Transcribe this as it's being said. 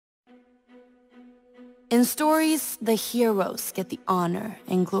In stories, the heroes get the honor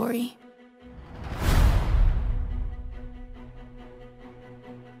and glory.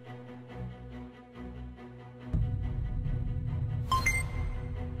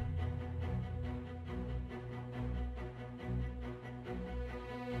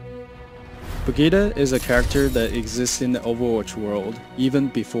 Brigitte is a character that exists in the Overwatch world even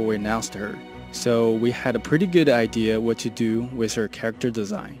before we announced her, so we had a pretty good idea what to do with her character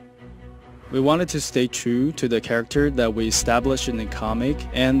design. We wanted to stay true to the character that we established in the comic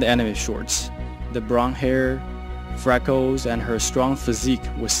and the anime shorts. The brown hair, freckles, and her strong physique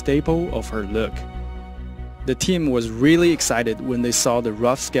was staple of her look. The team was really excited when they saw the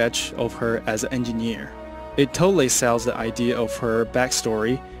rough sketch of her as an engineer. It totally sells the idea of her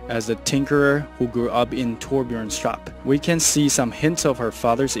backstory as a tinkerer who grew up in Torbjorn's shop. We can see some hints of her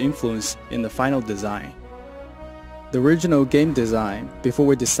father's influence in the final design. The original game design, before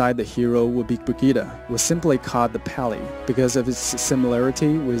we decided the hero would be Brigitte, was simply called the Pally because of its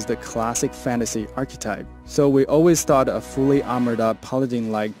similarity with the classic fantasy archetype. So we always thought a fully armored up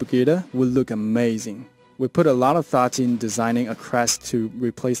paladin like Brigitte would look amazing. We put a lot of thought in designing a crest to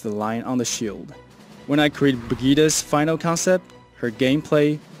replace the line on the shield. When I created Brigitte's final concept, her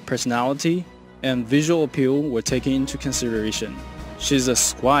gameplay, personality, and visual appeal were taken into consideration. She's a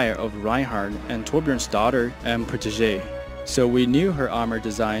squire of Reinhardt and Torbjorn's daughter and protégé, so we knew her armor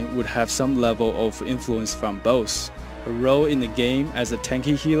design would have some level of influence from both. Her role in the game as a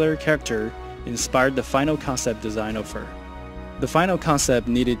tanky healer character inspired the final concept design of her. The final concept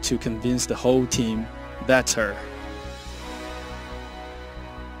needed to convince the whole team that's her.